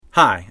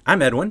Hi,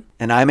 I'm Edwin.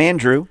 And I'm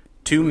Andrew.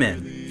 2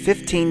 men.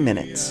 15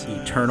 minutes.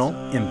 Eternal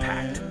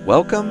impact.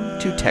 Welcome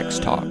to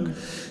Text Talk.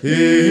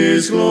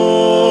 His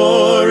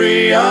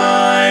glory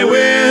I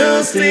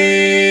will see,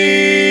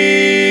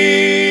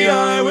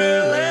 I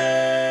will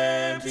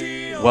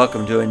empty.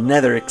 Welcome to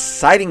another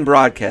exciting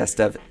broadcast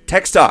of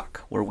Text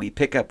Talk, where we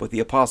pick up with the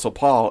Apostle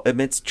Paul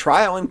amidst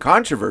trial and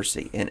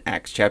controversy in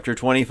Acts chapter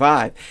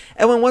 25.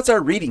 Edwin, what's our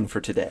reading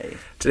for today?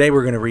 Today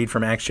we're going to read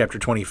from Acts chapter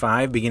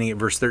 25, beginning at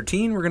verse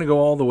 13. We're going to go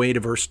all the way to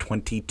verse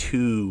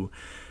 22.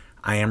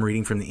 I am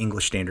reading from the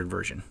English Standard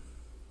Version.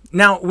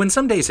 Now, when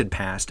some days had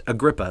passed,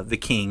 Agrippa, the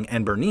king,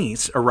 and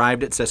Bernice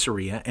arrived at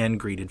Caesarea and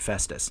greeted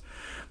Festus.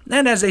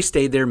 And as they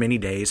stayed there many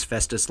days,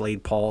 Festus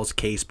laid Paul's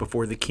case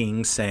before the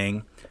king,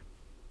 saying,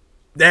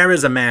 "There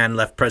is a man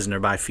left prisoner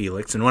by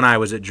Felix, and when I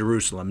was at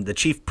Jerusalem, the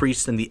chief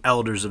priests and the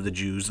elders of the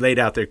Jews laid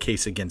out their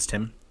case against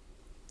him,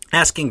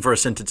 asking for a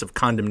sentence of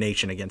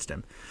condemnation against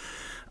him.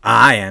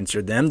 I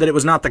answered them that it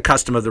was not the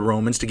custom of the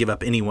Romans to give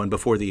up anyone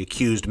before the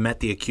accused met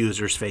the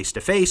accusers face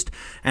to face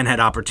and had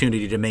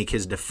opportunity to make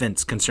his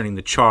defense concerning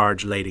the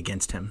charge laid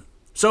against him.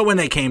 So when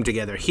they came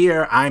together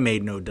here, I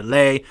made no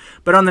delay,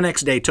 but on the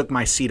next day took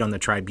my seat on the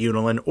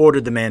tribunal and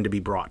ordered the man to be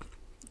brought.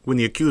 When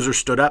the accusers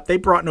stood up, they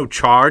brought no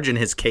charge in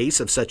his case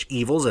of such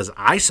evils as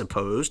I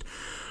supposed.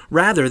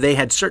 Rather, they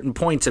had certain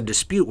points of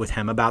dispute with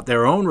him about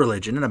their own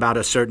religion and about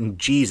a certain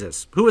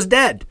Jesus, who was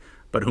dead,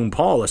 but whom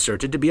Paul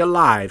asserted to be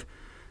alive.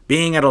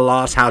 Being at a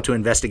loss how to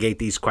investigate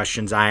these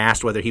questions, I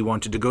asked whether he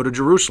wanted to go to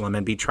Jerusalem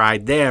and be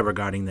tried there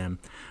regarding them.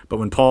 But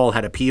when Paul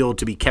had appealed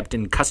to be kept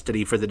in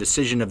custody for the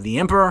decision of the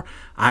emperor,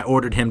 I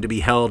ordered him to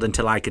be held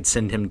until I could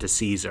send him to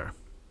Caesar."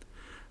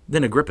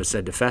 Then Agrippa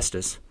said to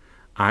Festus,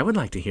 "I would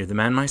like to hear the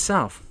man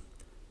myself."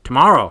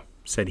 "Tomorrow,"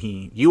 said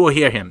he, "you will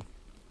hear him."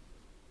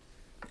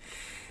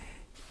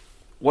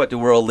 What do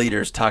world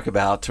leaders talk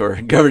about or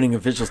governing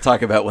officials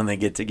talk about when they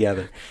get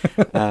together?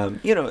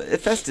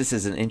 Festus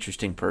is an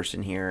interesting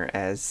person here,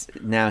 as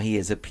now he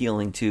is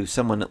appealing to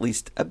someone at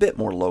least a bit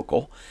more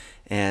local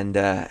and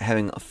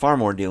having far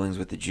more dealings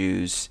with the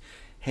Jews.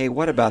 Hey,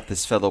 what about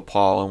this fellow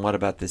Paul, and what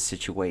about this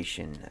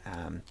situation?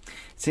 It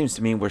seems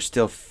to me we're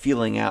still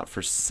feeling out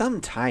for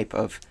some type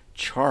of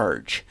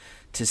charge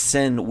to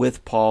send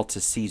with Paul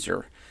to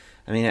Caesar.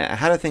 I mean,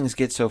 how do things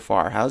get so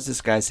far? How's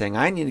this guy saying,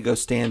 I need to go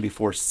stand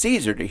before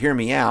Caesar to hear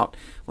me out,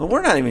 when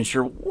we're not even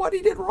sure what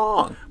he did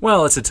wrong?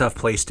 Well, it's a tough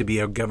place to be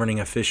a governing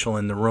official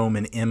in the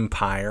Roman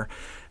Empire.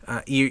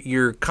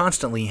 You're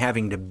constantly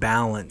having to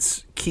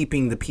balance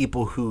keeping the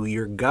people who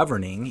you're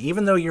governing,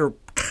 even though you're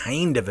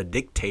kind of a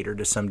dictator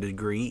to some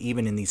degree,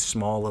 even in these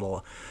small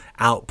little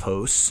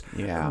outposts.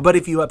 Yeah. But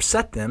if you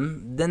upset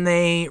them, then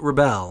they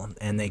rebel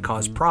and they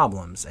cause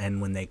problems.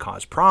 And when they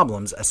cause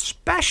problems,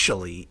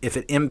 especially if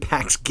it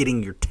impacts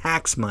getting your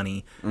tax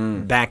money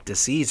back to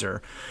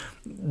Caesar,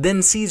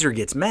 then Caesar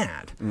gets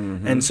mad.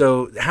 And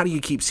so how do you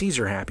keep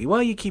Caesar happy?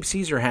 Well, you keep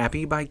Caesar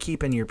happy by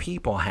keeping your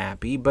people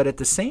happy. But at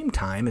the same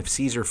time, if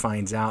Caesar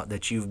finds out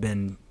that you've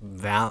been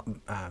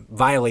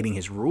violating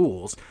his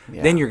rules,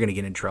 then you're going to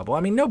get in trouble.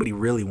 I mean, nobody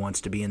really wants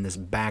to be in this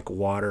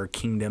backwater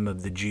kingdom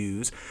of the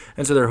Jews.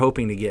 And so they're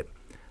hoping to get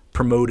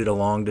promoted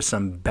along to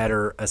some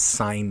better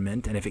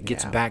assignment. And if it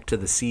gets back to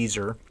the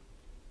Caesar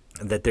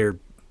that they're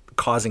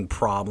causing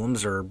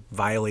problems or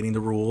violating the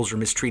rules or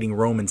mistreating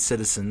Roman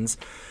citizens,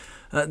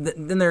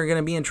 then they're going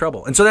to be in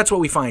trouble. And so that's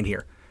what we find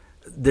here.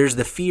 There's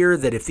the fear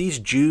that if these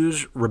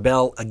Jews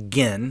rebel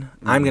again,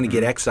 I'm going to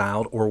get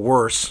exiled or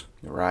worse,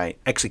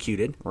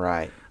 executed.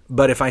 Right.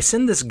 But if I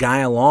send this guy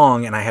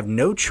along and I have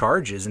no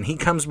charges and he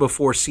comes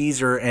before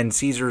Caesar and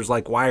Caesar's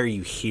like, "Why are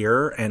you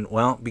here?" And,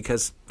 well,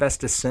 because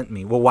Festus sent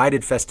me. Well, why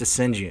did Festus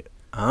send you?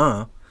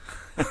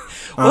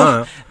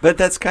 Well, but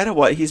that's kind of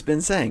what he's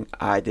been saying.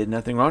 I did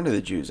nothing wrong to the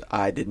Jews.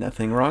 I did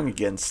nothing wrong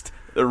against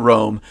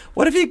Rome.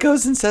 What if he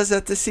goes and says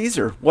that to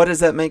Caesar? What does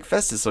that make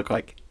Festus look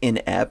like?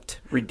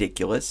 Inept,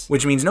 ridiculous.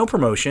 Which means no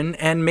promotion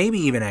and maybe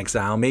even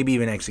exile, maybe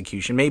even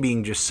execution, maybe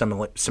even just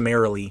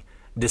summarily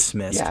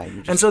dismissed. Yeah,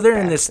 and so they're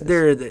in this.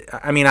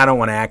 I mean, I don't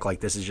want to act like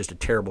this is just a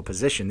terrible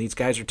position. These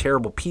guys are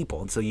terrible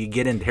people, and so you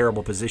get in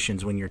terrible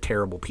positions when you're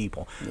terrible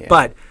people. Yeah.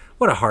 But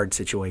what a hard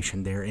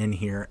situation they're in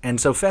here. And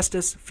so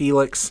Festus,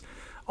 Felix,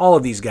 all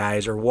of these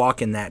guys are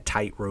walking that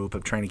tightrope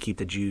of trying to keep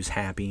the Jews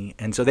happy.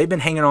 And so they've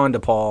been hanging on to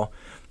Paul,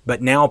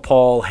 but now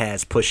Paul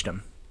has pushed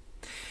them.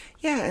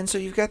 Yeah, and so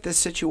you've got this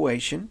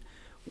situation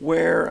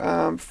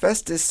where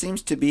Festus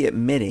seems to be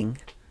admitting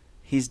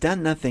he's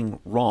done nothing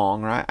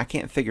wrong, right? I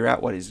can't figure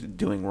out what he's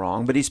doing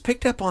wrong, but he's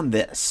picked up on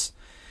this,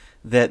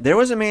 that there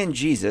was a man,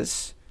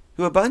 Jesus,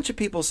 who a bunch of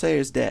people say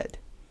is dead,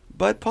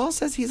 but Paul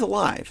says he's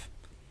alive.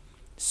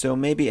 So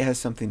maybe it has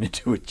something to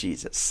do with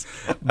Jesus.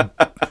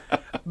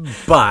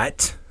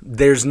 But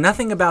there's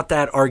nothing about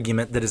that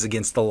argument that is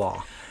against the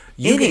law.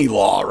 Any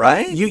law,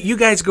 right? You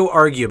guys go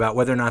argue about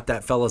whether or not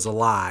that fella's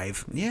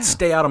alive. Yeah.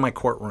 Stay out of my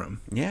courtroom.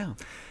 Yeah.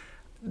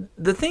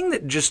 The thing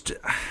that just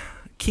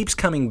keeps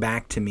coming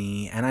back to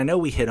me, and I know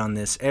we hit on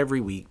this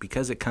every week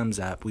because it comes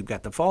up, we've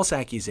got the false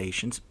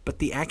accusations, but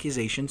the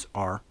accusations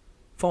are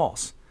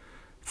false.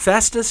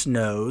 Festus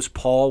knows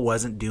Paul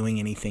wasn't doing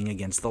anything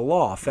against the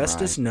law.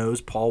 Festus Right.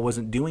 knows Paul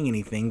wasn't doing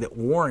anything that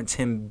warrants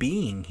him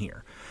being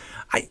here.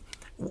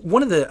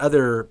 One of the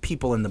other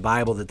people in the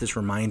Bible that this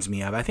reminds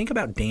me of, I think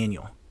about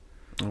Daniel.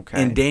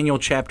 Okay. In Daniel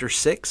chapter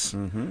 6,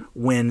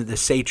 when the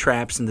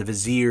satraps and the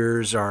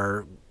viziers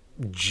are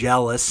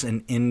jealous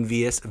and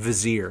envious.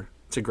 Vizier,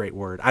 it's a great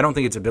word. I don't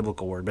think it's a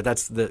biblical word, but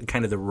that's the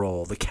kind of the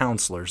role. The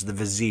counselors, the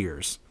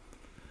viziers.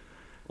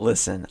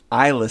 Listen,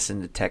 I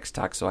listened to Text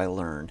Talk, so I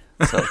learned.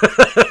 So,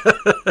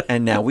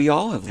 and now we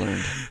all have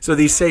learned. So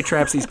these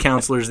satraps, these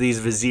counselors, these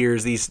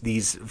viziers,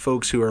 these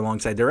folks who are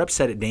alongside, they're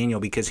upset at Daniel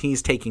because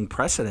he's taking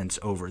precedence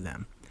over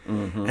them.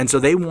 And so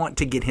they want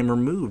to get him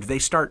removed. They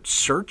start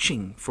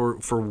searching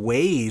for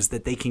ways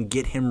that they can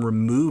get him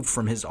removed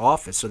from his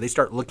office. So they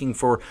start looking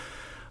for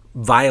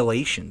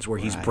violations where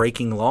he's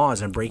breaking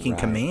laws and breaking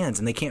commands,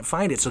 and they can't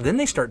find it. So then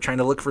they start trying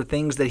to look for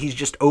things that he's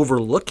just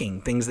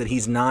overlooking, things that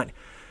he's not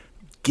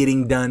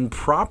getting done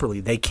properly.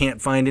 They can't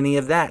find any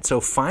of that.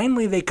 So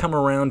finally they come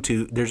around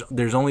to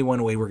there's only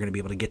one way we're going to be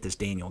able to get this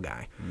Daniel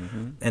guy.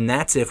 And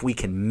that's if we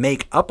can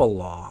make up a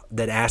law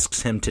that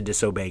asks him to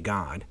disobey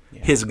God,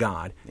 his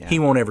God. He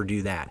won't ever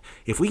do that.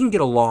 If we can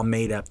get a law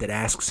made up that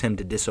asks him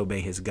to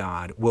disobey his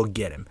God, we'll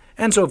get him.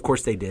 And so of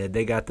course they did.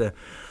 They got the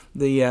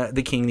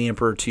king, the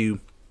emperor, to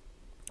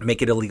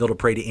make it illegal to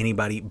pray to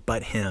anybody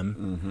but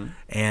him.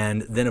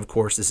 And then, of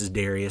course, this is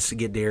Darius.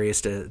 Get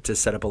Darius to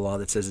set up a law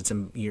that says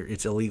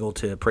it's illegal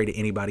to pray to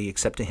anybody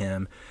except to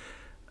him.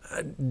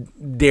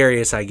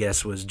 Darius, I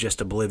guess, was just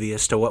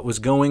oblivious to what was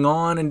going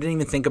on and didn't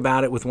even think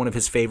about it with one of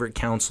his favorite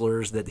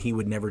counselors that he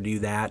would never do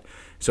that.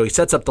 So he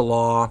sets up the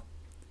law,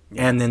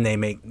 and then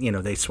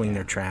they swing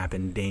their trap,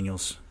 and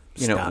Daniel's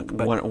stuck.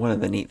 But One of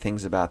the neat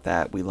things about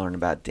that we learn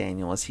about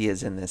Daniel is he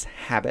is in this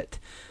habit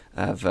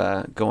of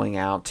going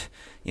out,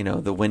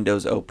 the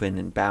windows open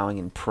and bowing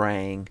and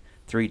praying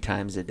 3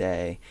 times a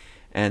day.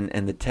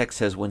 And the text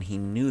says when he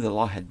knew the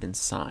law had been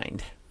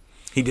signed,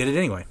 he did it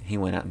anyway. he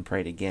went out and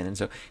prayed again. And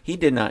so he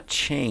did not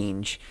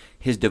change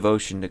his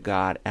devotion to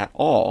God at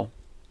all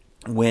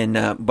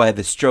when by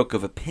the stroke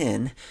of a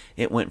pen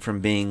it went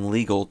from being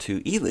legal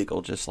to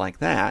illegal. Just like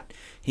that,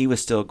 he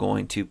was still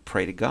going to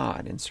pray to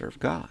God and serve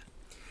God.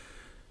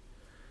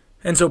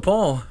 And so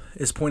Paul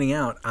is pointing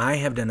out, I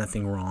have done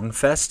nothing wrong.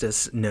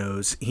 Festus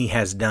knows he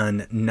has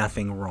done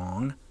nothing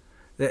wrong.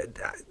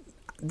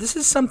 This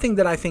is something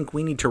that I think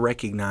we need to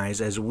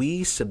recognize as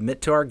we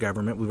submit to our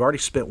government. We've already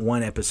spent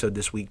one episode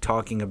this week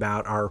talking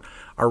about our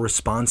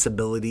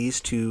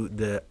responsibilities to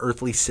the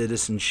earthly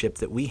citizenship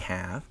that we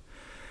have.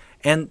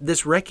 And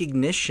this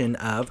recognition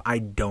of, I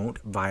don't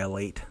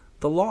violate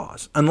the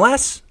laws.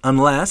 Unless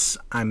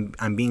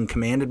I'm being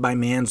commanded by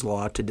man's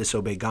law to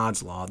disobey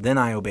God's law, then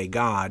I obey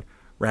God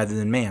rather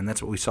than man.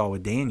 That's what we saw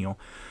with Daniel.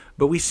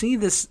 But we see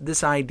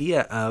this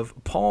idea of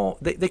Paul,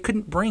 they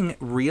couldn't bring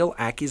real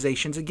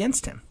accusations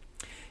against him.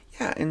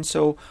 Yeah, and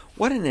so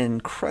what an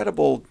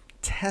incredible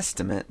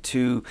testament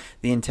to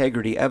the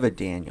integrity of a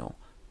Daniel,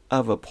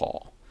 of a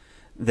Paul,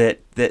 that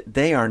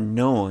they are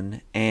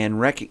known and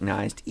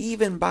recognized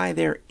even by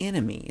their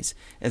enemies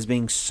as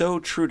being so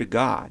true to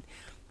God.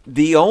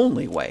 The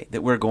only way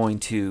that we're going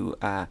to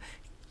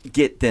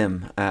get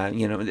them,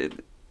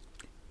 get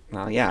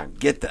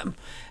them,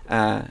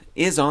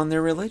 is on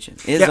their religion,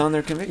 on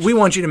their conviction. We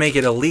want you to make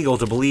it illegal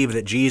to believe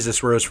that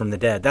Jesus rose from the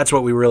dead. That's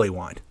what we really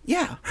want.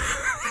 Yeah.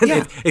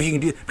 Yeah. if you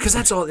can do, because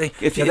that's all.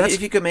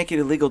 If you could make it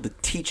illegal to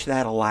teach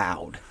that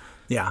aloud,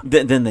 yeah,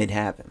 then they'd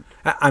have him.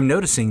 I'm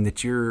noticing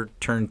that you're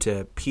turned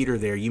to Peter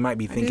there. You might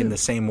be thinking the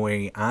same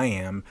way I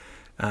am.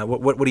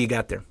 What do you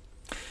got there?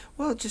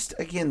 Well, just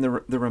again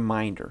the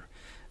reminder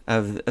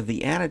of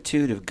the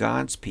attitude of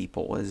God's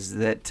people is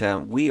that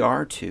we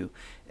are to,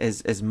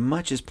 as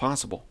much as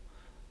possible,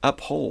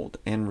 uphold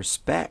and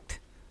respect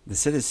the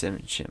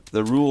citizenship,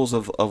 the rules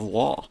of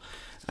law,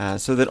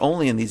 so that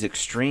only in these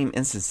extreme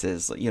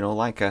instances,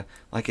 like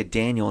a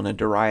Daniel and a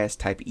Darius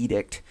type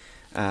edict,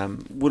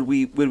 would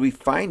we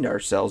find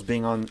ourselves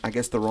being on, I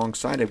guess, the wrong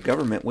side of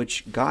government,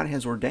 which God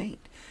has ordained.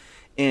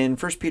 In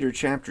 1 Peter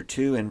chapter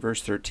 2 and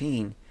verse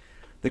 13,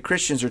 the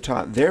Christians are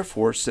taught,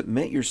 therefore,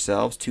 submit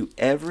yourselves to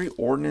every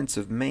ordinance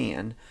of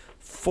man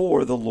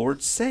for the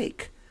Lord's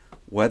sake,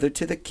 whether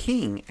to the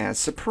king as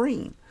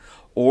supreme,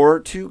 or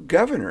to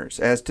governors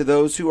as to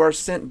those who are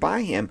sent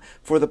by him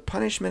for the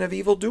punishment of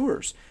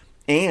evildoers,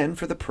 and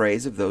for the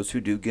praise of those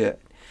who do good.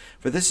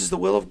 For this is the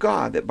will of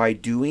God, that by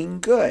doing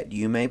good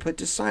you may put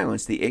to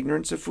silence the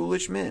ignorance of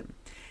foolish men,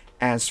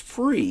 as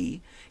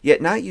free,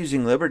 yet not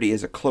using liberty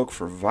as a cloak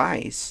for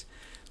vice,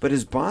 but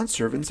as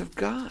bondservants of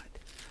God.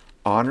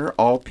 Honor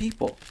all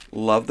people,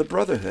 love the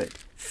brotherhood,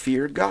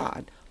 fear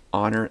God,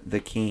 honor the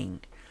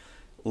king.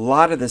 A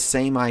lot of the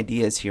same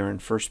ideas here in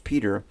 1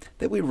 Peter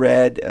that we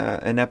read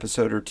an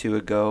episode or two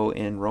ago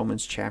in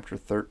Romans chapter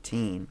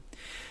 13.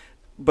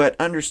 But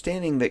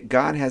understanding that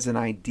God has an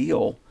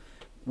ideal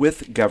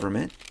with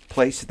government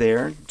placed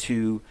there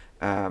to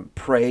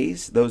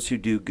praise those who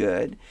do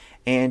good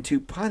and to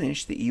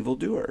punish the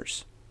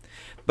evildoers.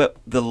 But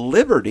the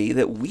liberty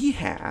that we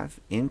have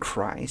in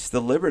Christ,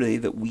 the liberty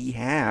that we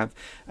have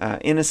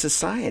in a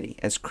society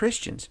as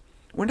Christians,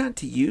 we're not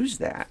to use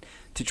that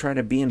to try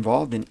to be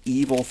involved in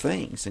evil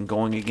things and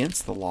going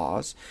against the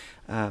laws,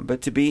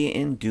 but to be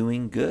in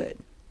doing good.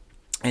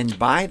 And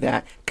by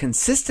that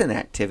consistent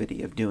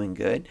activity of doing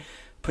good,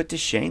 put to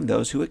shame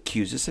those who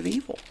accuse us of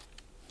evil.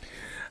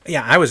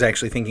 Yeah, I was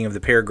actually thinking of the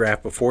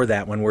paragraph before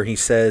that one where he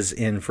says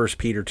in 1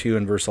 Peter 2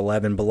 and verse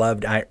 11,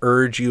 "Beloved, I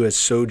urge you as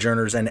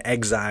sojourners and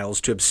exiles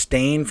to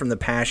abstain from the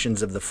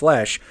passions of the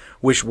flesh,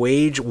 which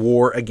wage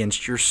war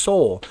against your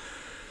soul."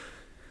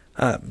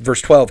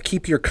 Verse 12,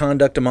 "Keep your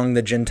conduct among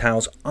the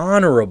Gentiles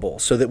honorable,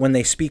 so that when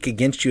they speak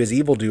against you as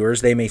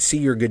evildoers, they may see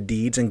your good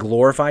deeds and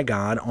glorify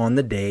God on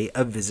the day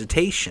of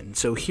visitation."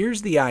 So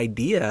here's the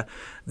idea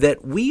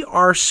that we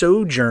are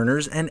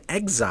sojourners and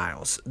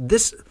exiles.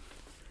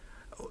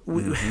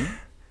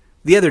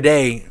 The other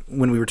day,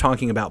 when we were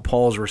talking about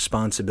Paul's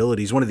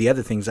responsibilities, one of the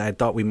other things I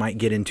thought we might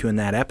get into in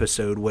that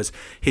episode was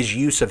his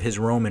use of his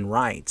Roman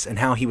rights and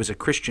how he was a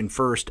Christian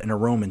first and a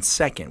Roman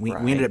second. We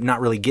ended up not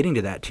really getting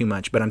to that too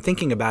much, but I'm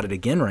thinking about it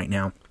again right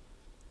now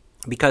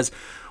because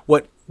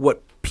what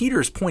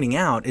Peter's pointing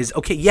out is,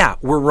 okay, yeah,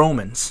 we're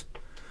Romans.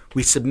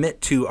 We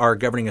submit to our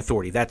governing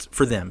authority. That's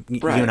for them.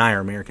 Right. You and I are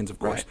Americans, of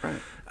course.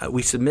 Right.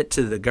 We submit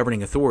to the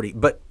governing authority,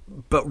 but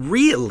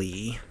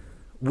really,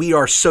 we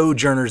are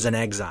sojourners and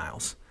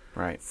exiles.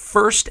 Right.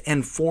 First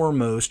and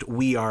foremost,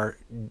 we are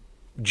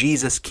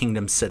Jesus'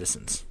 kingdom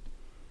citizens.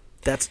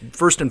 That's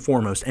first and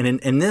foremost. And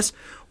in this,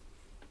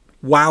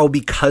 while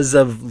because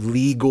of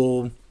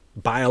legal,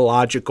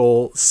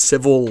 biological,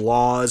 civil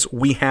laws,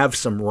 we have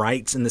some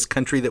rights in this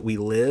country that we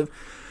live,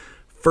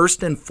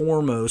 first and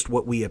foremost,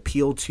 what we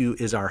appeal to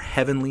is our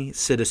heavenly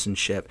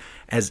citizenship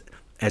as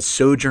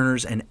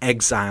sojourners and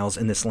exiles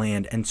in this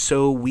land. And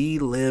so we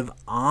live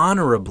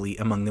honorably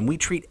among them. We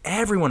treat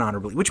everyone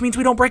honorably, which means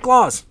we don't break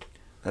laws.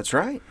 That's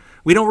right.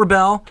 We don't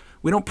rebel.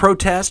 We don't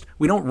protest.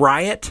 We don't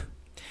riot.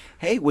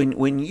 Hey,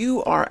 when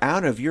you are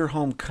out of your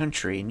home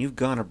country and you've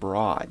gone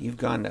abroad, you've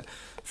gone to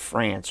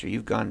France or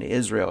you've gone to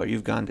Israel or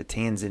you've gone to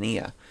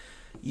Tanzania,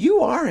 you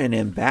are an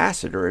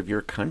ambassador of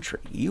your country.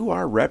 You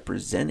are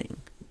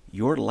representing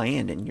your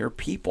land and your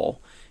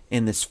people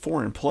in this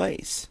foreign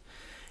place.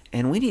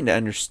 And we need to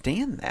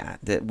understand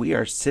that we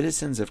are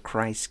citizens of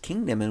Christ's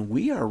kingdom and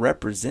we are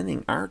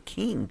representing our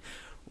King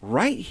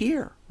right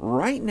here,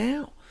 right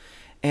now.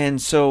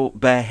 And so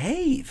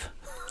behave.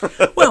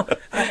 Well,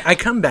 I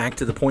come back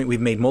to the point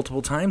we've made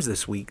multiple times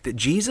this week that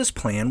Jesus'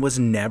 plan was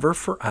never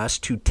for us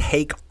to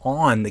take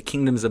on the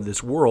kingdoms of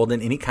this world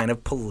in any kind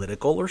of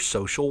political or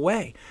social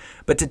way,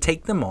 but to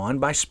take them on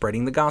by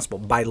spreading the gospel,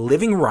 by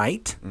living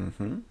right,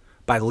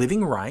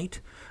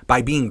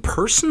 by being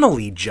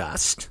personally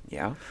just,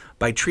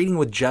 by treating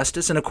with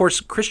justice. And of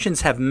course,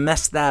 Christians have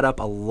messed that up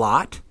a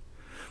lot.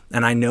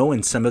 And I know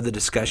in some of the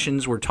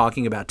discussions we're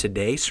talking about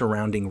today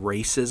surrounding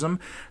racism,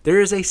 there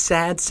is a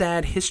sad,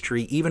 sad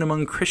history, even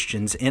among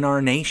Christians in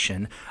our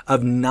nation,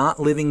 of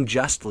not living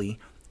justly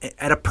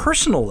at a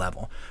personal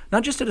level,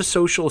 not just at a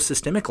social,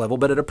 systemic level,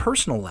 but at a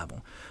personal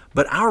level.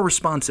 But our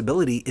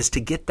responsibility is to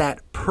get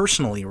that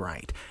personally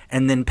right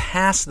and then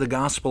pass the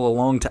gospel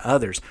along to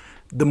others.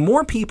 The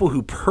more people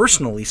who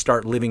personally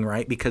start living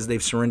right because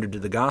they've surrendered to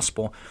the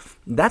gospel,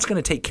 that's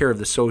going to take care of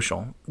the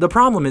social. The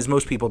problem is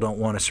most people don't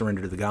want to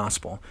surrender to the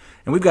gospel.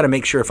 And we've got to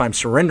make sure if I'm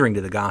surrendering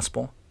to the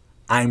gospel,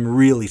 I'm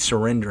really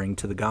surrendering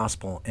to the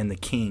gospel and the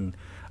King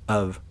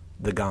of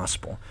the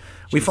gospel.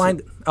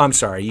 I'm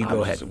sorry, you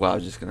go ahead. I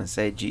was just going to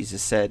say,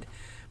 Jesus said,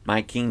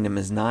 "My kingdom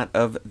is not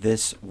of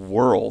this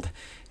world."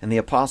 And the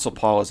Apostle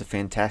Paul is a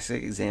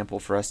fantastic example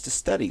for us to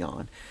study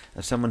on,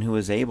 of someone who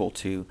is able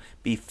to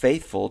be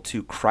faithful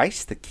to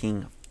Christ the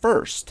King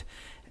first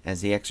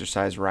as he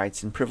exercised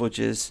rights and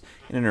privileges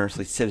in an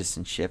earthly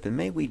citizenship. And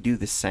may we do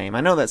the same.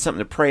 I know that's something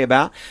to pray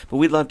about, but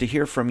we'd love to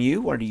hear from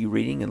you. What are you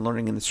reading and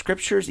learning in the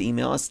Scriptures?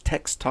 Email us,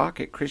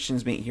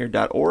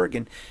 texttalk@christiansmeethere.org,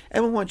 and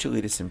Evan, why don't you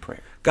lead us in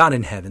prayer? God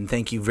in heaven,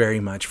 thank you very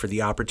much for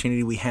the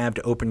opportunity we have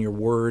to open your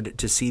word,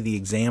 to see the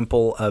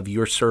example of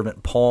your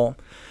servant Paul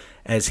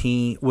as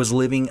he was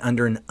living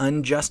under an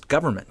unjust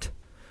government,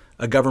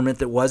 a government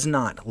that was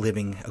not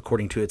living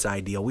according to its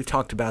ideal. We've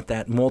talked about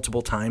that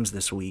multiple times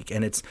this week,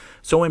 and it's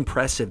so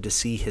impressive to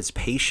see his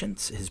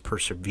patience, his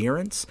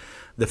perseverance,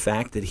 the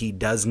fact that he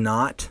does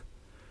not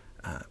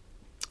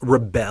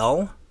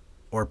rebel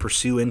or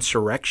pursue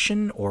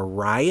insurrection or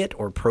riot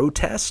or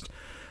protest.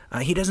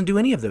 He doesn't do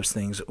any of those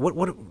things.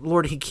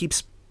 Lord, he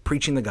keeps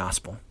preaching the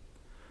gospel.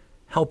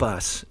 Help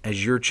us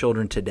as your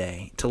children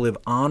today to live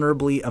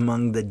honorably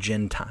among the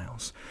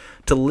Gentiles,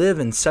 to live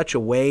in such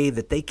a way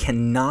that they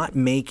cannot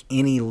make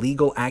any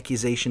legal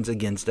accusations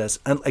against us,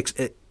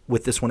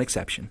 with this one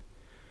exception.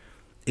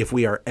 If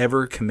we are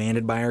ever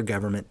commanded by our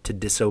government to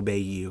disobey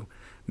you,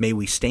 may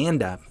we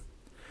stand up,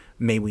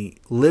 may we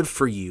live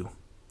for you,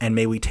 and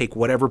may we take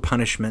whatever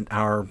punishment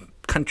our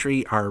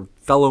country, our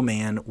fellow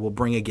man will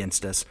bring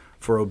against us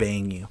for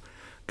obeying you.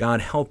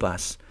 God, help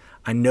us.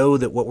 I know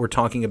that what we're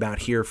talking about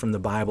here from the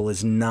Bible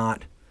is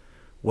not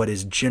what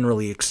is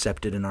generally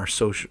accepted in our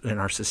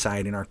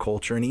society, in our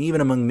culture, and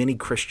even among many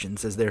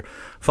Christians as they're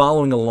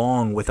following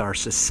along with our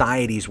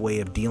society's way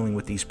of dealing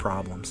with these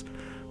problems.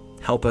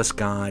 Help us,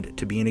 God,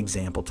 to be an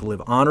example, to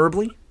live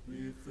honorably,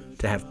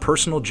 to have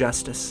personal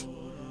justice,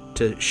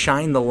 to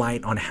shine the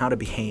light on how to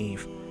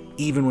behave,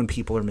 even when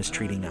people are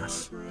mistreating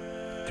us.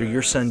 Through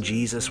your Son,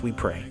 Jesus, we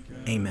pray.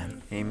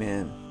 Amen.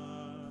 Amen.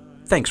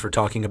 Thanks for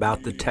talking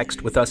about the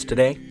text with us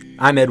today.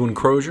 I'm Edwin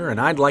Crozier, and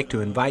I'd like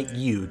to invite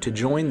you to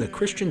join the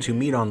Christians who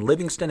meet on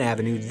Livingston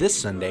Avenue this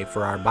Sunday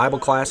for our Bible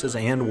classes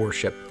and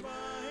worship.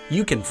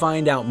 You can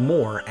find out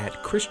more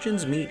at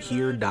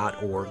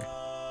christiansmeethere.org.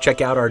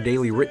 Check out our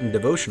daily written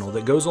devotional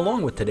that goes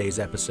along with today's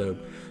episode.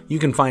 You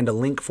can find a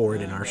link for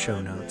it in our show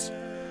notes.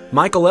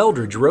 Michael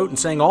Eldridge wrote and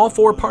sang all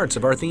 4 parts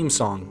of our theme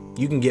song.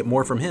 You can get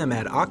more from him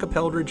at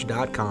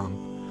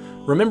acapeldridge.com.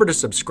 Remember to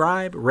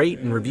subscribe, rate,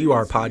 and review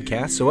our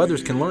podcast so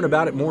others can learn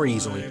about it more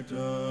easily.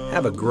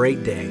 Have a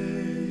great day.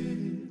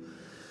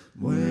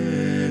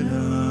 When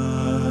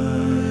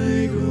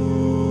I go.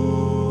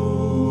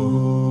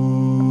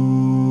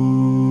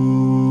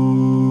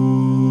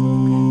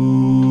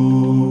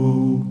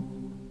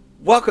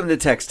 Welcome to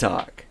Text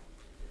Talk.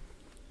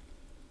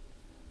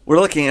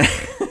 We're looking at...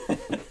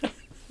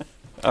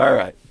 All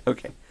right.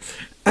 Okay.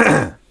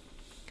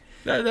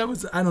 That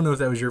was, I don't know if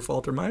that was your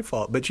fault or my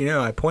fault, but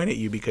I point at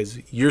you because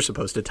you're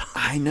supposed to talk.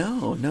 I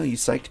know. No, you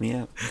psyched me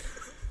up.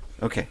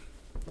 Okay.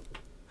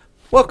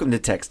 Welcome to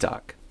Text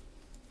Talk.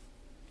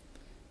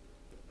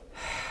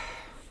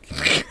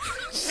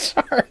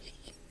 Sorry.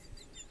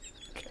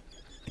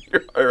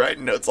 You're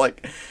writing notes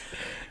like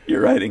you're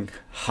writing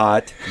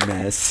hot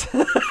mess.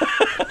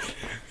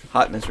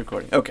 Hot mess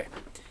recording. Okay.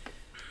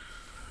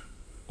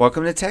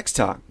 Welcome to Text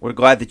Talk. We're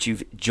glad that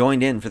you've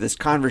joined in for this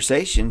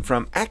conversation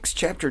from Acts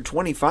chapter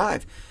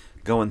 25,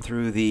 going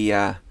through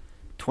the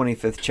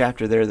 25th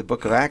chapter there of the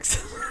book of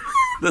Acts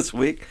this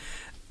week.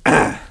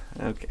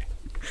 Okay.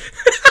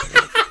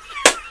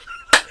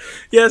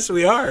 Yes,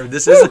 we are.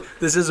 This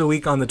is a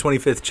week on the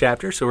 25th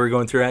chapter, so we're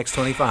going through Acts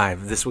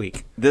 25 this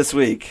week. This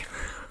week.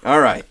 All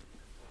right.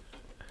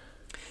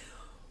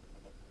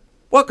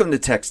 Welcome to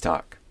Text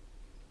Talk.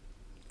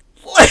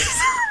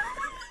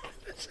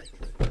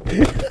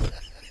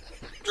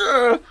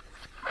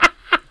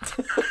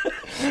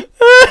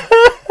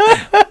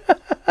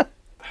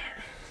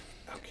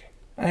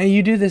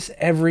 You do this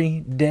every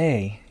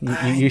day.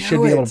 You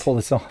should be able to pull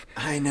this off.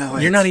 I know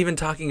You're not even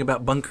talking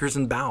about bunkers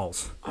and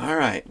bowels. All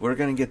right. We're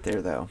going to get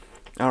there, though.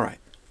 All right.